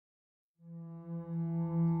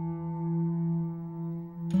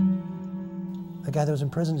A guy that was in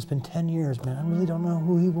prison, it's been 10 years, man. I really don't know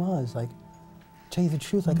who he was. Like, to tell you the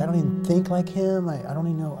truth, like, I don't even think like him. I don't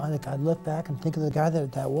even know, I look back and think of the guy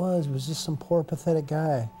that was just some poor, pathetic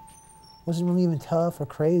guy. Wasn't really even tough or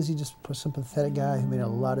crazy, just some pathetic guy who made a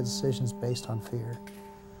lot of decisions based on fear.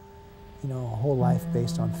 You know, a whole life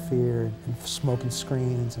based on fear and smoking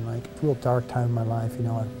screens and like a real dark time in my life, you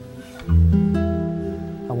know.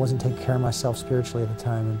 I wasn't taking care of myself spiritually at the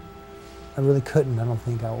time, and I really couldn't. I don't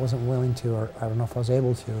think I wasn't willing to, or I don't know if I was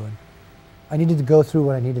able to. And I needed to go through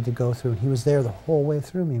what I needed to go through, and he was there the whole way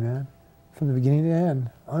through me, man. From the beginning to the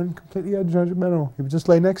end, completely unjudgmental. He would just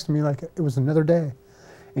lay next to me like it was another day.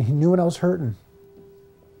 And he knew when I was hurting.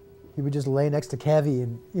 He would just lay next to Kevy,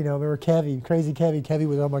 and you know, remember Kevy, crazy Kevy. Kevy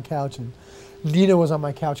was on my couch, and Dina was on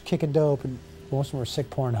my couch kicking dope, and most of them were sick,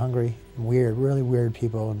 poor, and hungry, and weird, really weird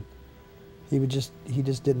people. And he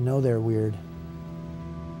just didn't know they were weird.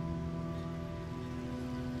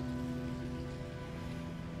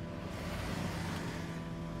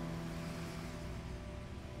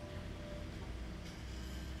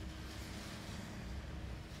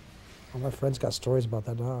 All my friends got stories about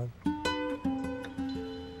that dog.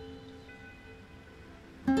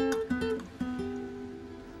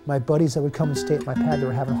 My buddies that would come and stay at my pad that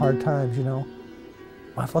were having hard times, you know,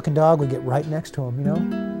 my fucking dog would get right next to him, you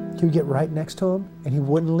know? He would get right next to him and he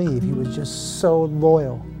wouldn't leave. He was just so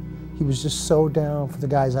loyal. He was just so down for the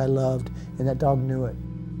guys I loved, and that dog knew it.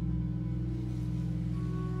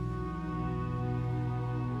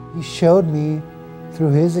 He showed me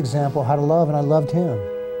through his example how to love, and I loved him.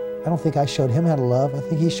 I don't think I showed him how to love. I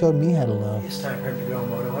think he showed me how to love. It's time for him to go,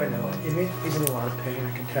 Moto. I know it. He's in a lot of pain,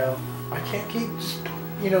 I can tell. I can't keep just,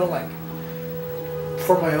 you know, like,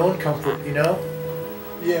 for my own comfort, you know?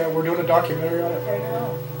 Yeah, we're doing a documentary on it right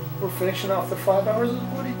now. We're finishing off the 5 hours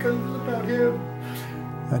of Woody because it was about him.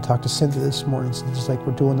 I talked to Cynthia this morning. Cynthia's like,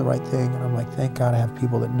 we're doing the right thing. And I'm like, thank God I have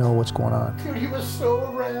people that know what's going on. Dude, he was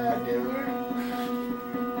so rad, dude.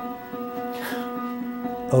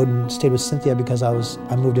 Odin stayed with Cynthia because I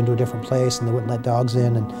moved into a different place and they wouldn't let dogs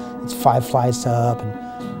in, and it's 5 flights up,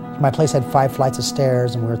 and my place had 5 flights of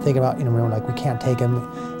stairs, and we were thinking about, you know, we were like, we can't take him.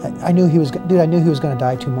 I knew he was, dude, I knew he was gonna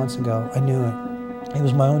die 2 months ago. I knew it. It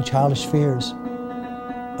was my own childish fears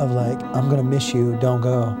of like, I'm gonna miss you, don't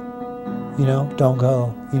go. You know, don't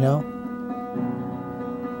go, you know?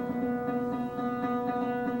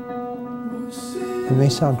 It may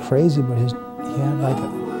sound crazy, but he had like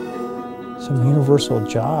some universal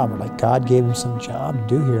job, or like God gave him some job to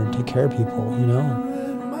do here and take care of people, you know?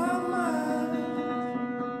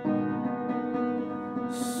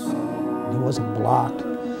 He wasn't blocked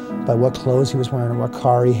by what clothes he was wearing, or what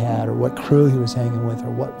car he had, or what crew he was hanging with, or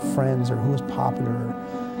what friends, or who was popular, or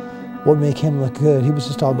what would make him look good. He was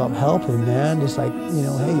just all about helping, man. Just like, you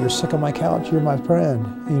know, hey, you're sick on my couch, you're my friend.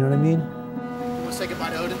 You know what I mean? You want to say goodbye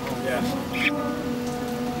to Odin? Yeah.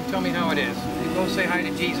 You tell me how it is. You go say hi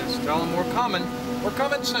to Jesus. Tell him we're coming. We're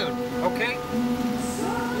coming soon, okay?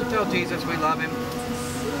 You tell Jesus we love him.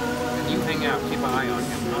 And you hang out, keep an eye on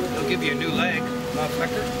him. He'll give you a new leg,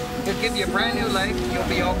 Flecker. He'll give you a brand new leg, you'll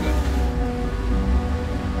be all good.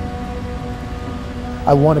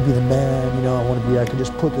 I want to be the man, you know, I can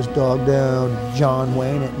just put this dog down, John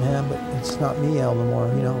Wayne it, man, but it's not me anymore,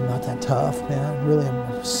 you know, I'm not that tough, man. Really, I'm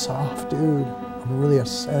a soft dude. I'm really a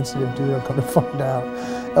sensitive dude, I've come to find out.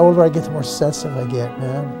 The older I get, the more sensitive I get,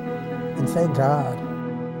 man. And thank God.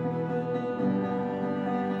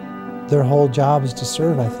 Their whole job is to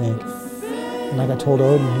serve, I think. And like I told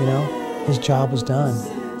Odin, you know, his job was done.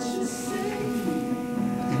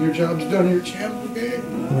 Your job's done here, champ, okay?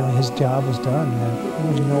 You know, his job was done, man.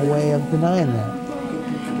 There's no way of denying that.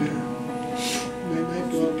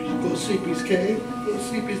 Go sleepy's cave. Go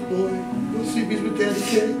sleepy's boy. Go sleepy's with Daddy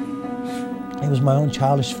K. It was my own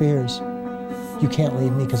childish fears. You can't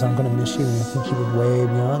leave me because I'm going to miss you. And I think he was way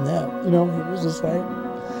beyond that. You know, he was just like,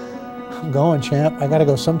 I'm going, champ. I got to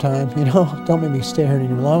go sometime, you know? Don't make me stay here any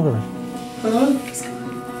longer. Huh?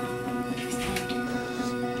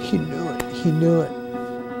 He knew it. He knew it.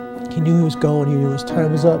 He knew he was going. He knew his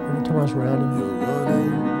time was up. Every time I was around him. You're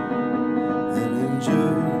running and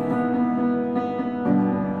injured,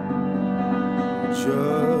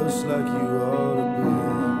 just like you ought to be.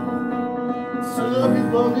 I love you,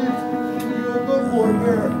 Bobby. You're a good boy,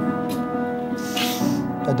 man.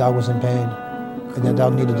 That dog was in pain, and that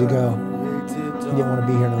dog needed to go. He didn't want to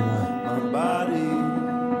be here no more.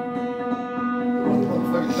 The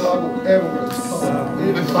motherfucking dog will ever wear this collar. He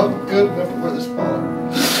didn't dog good enough to wear this collar.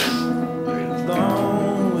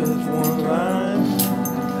 Long with one line.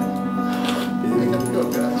 We gotta go,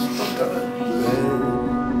 guys. I'm done.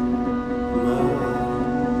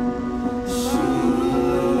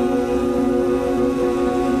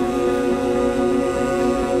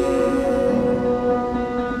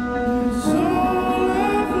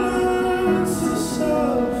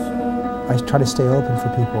 I try to stay open for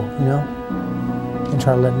people, you know, and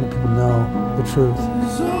try to let people know the truth,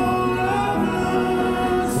 you know,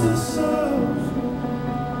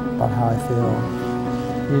 about how I feel,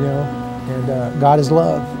 you know. And God is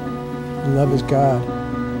love. Love is God,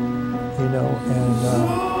 you know. And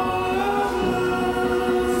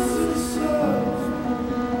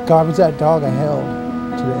God was that dog I held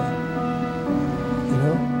today, you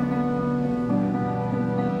know.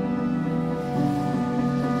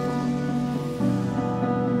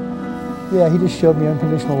 Yeah, he just showed me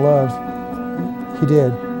unconditional love. He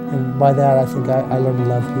did. And by that, I think I learned to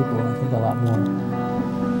love people, I think, a lot more.